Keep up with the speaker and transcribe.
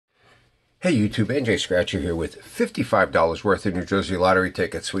Hey YouTube, NJ Scratcher here with $55 worth of New Jersey Lottery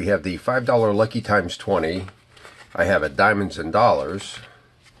tickets. We have the $5 Lucky Times 20. I have a Diamonds and Dollars,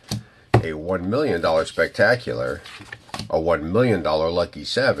 a $1 million Spectacular, a $1 million Lucky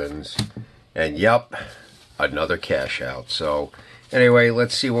Sevens, and yep, another cash out. So anyway,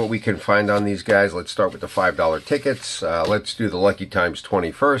 let's see what we can find on these guys. Let's start with the $5 tickets. Let's do the Lucky Times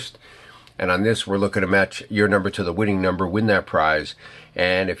 20 first. And on this, we're looking to match your number to the winning number, win that prize.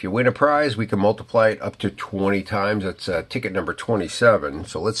 And if you win a prize, we can multiply it up to 20 times. That's ticket number 27.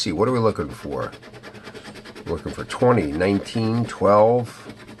 So let's see, what are we looking for? We're looking for 20, 19,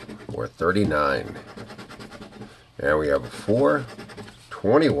 12, or 39. And we have a 4,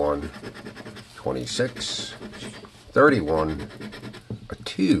 21, 26, 31, a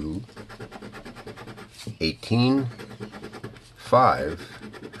 2, 18, 5,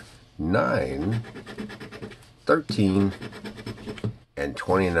 9, 13, and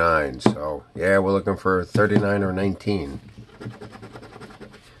 29. So yeah, we're looking for 39 or 19.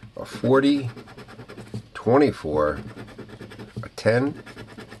 A 40, 24, a 10,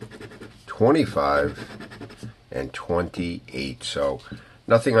 25, and 28. So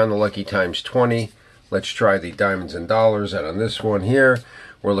nothing on the Lucky Times 20. Let's try the Diamonds and Dollars. And on this one here,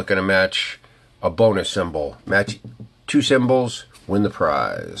 we're looking to match a bonus symbol. Match two symbols, win the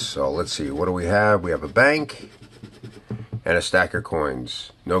prize. So let's see, what do we have? We have a bank and a stack of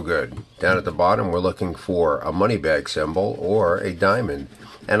coins. No good. Down at the bottom, we're looking for a money bag symbol or a diamond.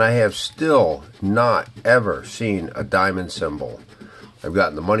 And I have still not ever seen a diamond symbol. I've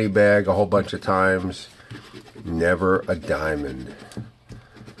gotten the money bag a whole bunch of times. Never a diamond.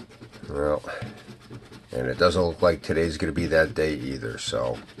 Well, and it doesn't look like today's going to be that day either.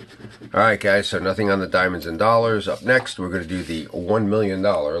 So, alright guys, so nothing on the Diamonds and Dollars. Up next, we're going to do the $1 million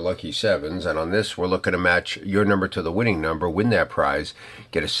Lucky Sevens. And on this, we're looking to match your number to the winning number, win that prize.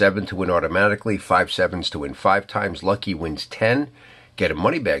 Get a 7 to win automatically, 5 sevens to win 5 times. Lucky wins 10. Get a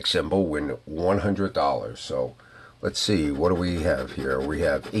money bag symbol, win $100. So, let's see, what do we have here? We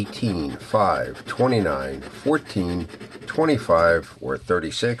have 18, 5, 29, 14, 25, or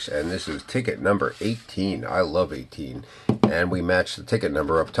 36, and this is ticket number 18. I love 18. And we match the ticket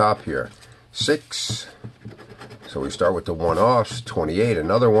number up top here. 6, so we start with the one-offs, 28,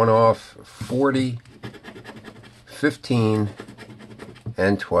 another one-off, 40, 15,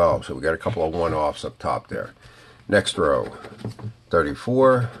 and 12. So we got a couple of one-offs up top there. Next row,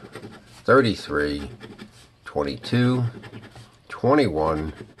 34, 33, 22,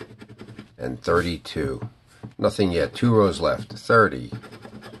 21, and 32. Nothing yet. 2 rows left. 30,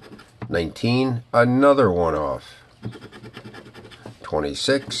 19, another one off.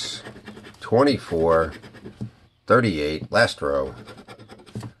 26, 24, 38, last row.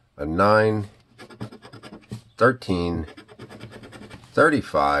 A 9, 13,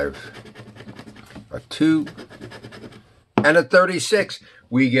 35, a 2, and a 36.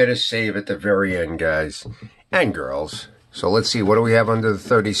 We get a save at the very end, guys and girls. So let's see, what do we have under the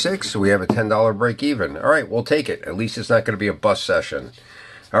 36? So we have a $10 break even. All right, we'll take it. At least it's not going to be a bust session.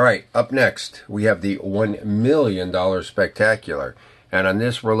 All right, up next, we have the $1 million Spectacular. And on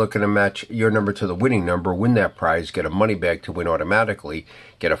this, we're looking to match your number to the winning number, win that prize, get a money bag to win automatically,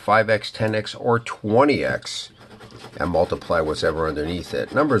 get a 5x, 10x, or 20x, and multiply what's ever underneath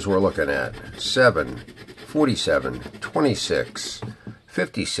it. Numbers we're looking at: 7, 47, 26,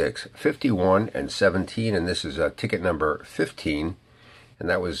 56, 51, and 17, and this is ticket number 15, and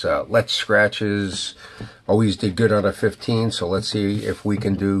that was Let's Scratches. Always did good on a 15, so let's see if we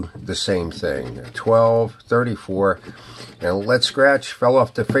can do the same thing. 12, 34, and Let's Scratch fell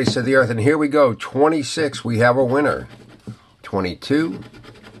off the face of the earth, and here we go, 26, we have a winner. 22,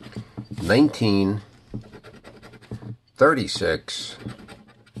 19, 36,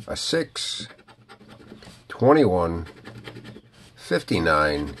 a 6, 21,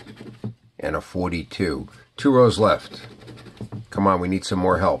 59, and a 42. 2 rows left. Come on, we need some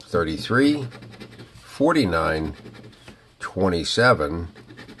more help. 33, 49, 27,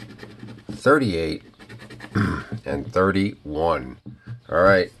 38, and 31. All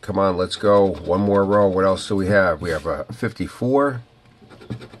right, come on, let's go. One more row. What else do we have? We have a 54,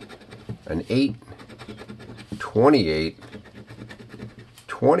 an 8, 28,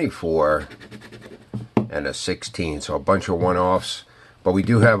 24, and a 16. So a bunch of one-offs, but we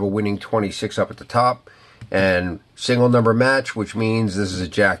do have a winning 26 up at the top, and single number match, which means this is a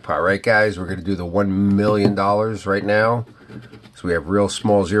jackpot, right guys? We're going to do the $1 million right now. So we have real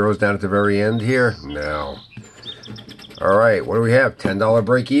small zeros down at the very end here. No. All right, what do we have? $10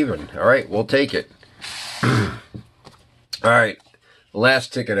 break even. All right, we'll take it. All right,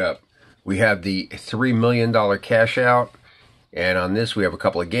 last ticket up. We have the $3 million cash out. And on this, we have a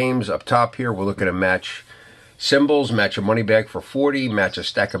couple of games. Up top here, we're looking to match symbols, match a money bag for 40, match a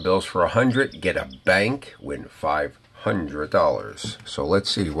stack of bills for 100, get a bank, win $500. So let's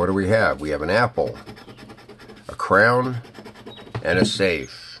see, what do we have? We have an apple, a crown, and a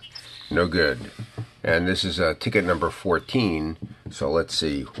safe. No good. And this is ticket number 14. So let's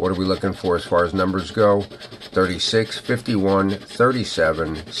see, what are we looking for as far as numbers go? 36, 51,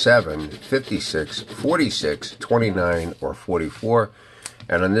 37, 7, 56, 46, 29, or 44.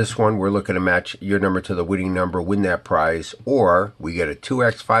 And on this one, we're looking to match your number to the winning number, win that prize, or we get a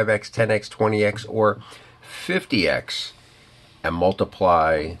 2x, 5x, 10x, 20x, or 50x, and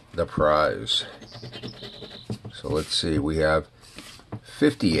multiply the prize. So let's see, we have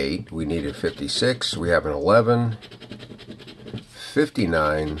 58, we needed 56, we have an 11,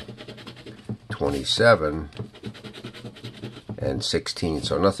 59, 27, and 16.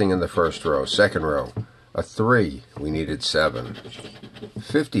 So nothing in the first row. Second row, a 3, we needed 7,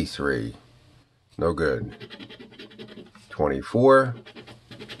 53, no good, 24,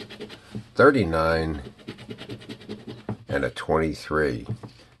 39, and a 23.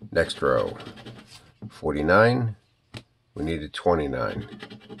 Next row, 49, we needed 29,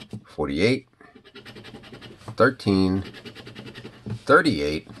 48, 13,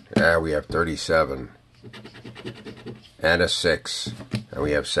 38, we have 37, and a 6, and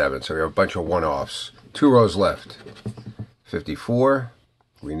we have 7. So we have a bunch of one-offs. 2 rows left. 54,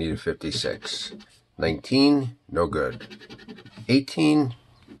 we needed 56. 19, no good. 18,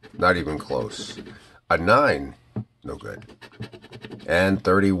 not even close. A 9, no good. And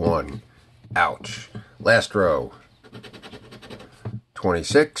 31, ouch. Last row.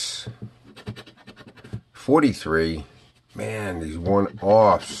 26, 43, man, these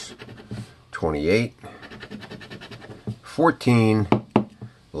one-offs. 28, 14,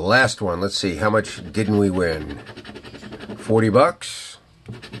 last one. Let's see, how much didn't we win? 40 bucks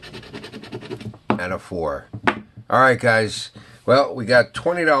and a 4. All right, guys. Well, we got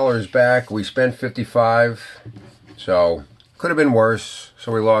 $20 back. We spent $55, so could have been worse.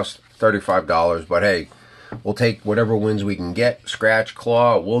 So we lost $35, but hey, we'll take whatever wins we can get. Scratch,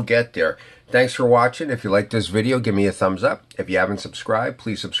 claw, we'll get there. Thanks for watching. If you like this video, give me a thumbs up. If you haven't subscribed,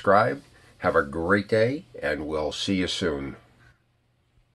 please subscribe. Have a great day, and we'll see you soon.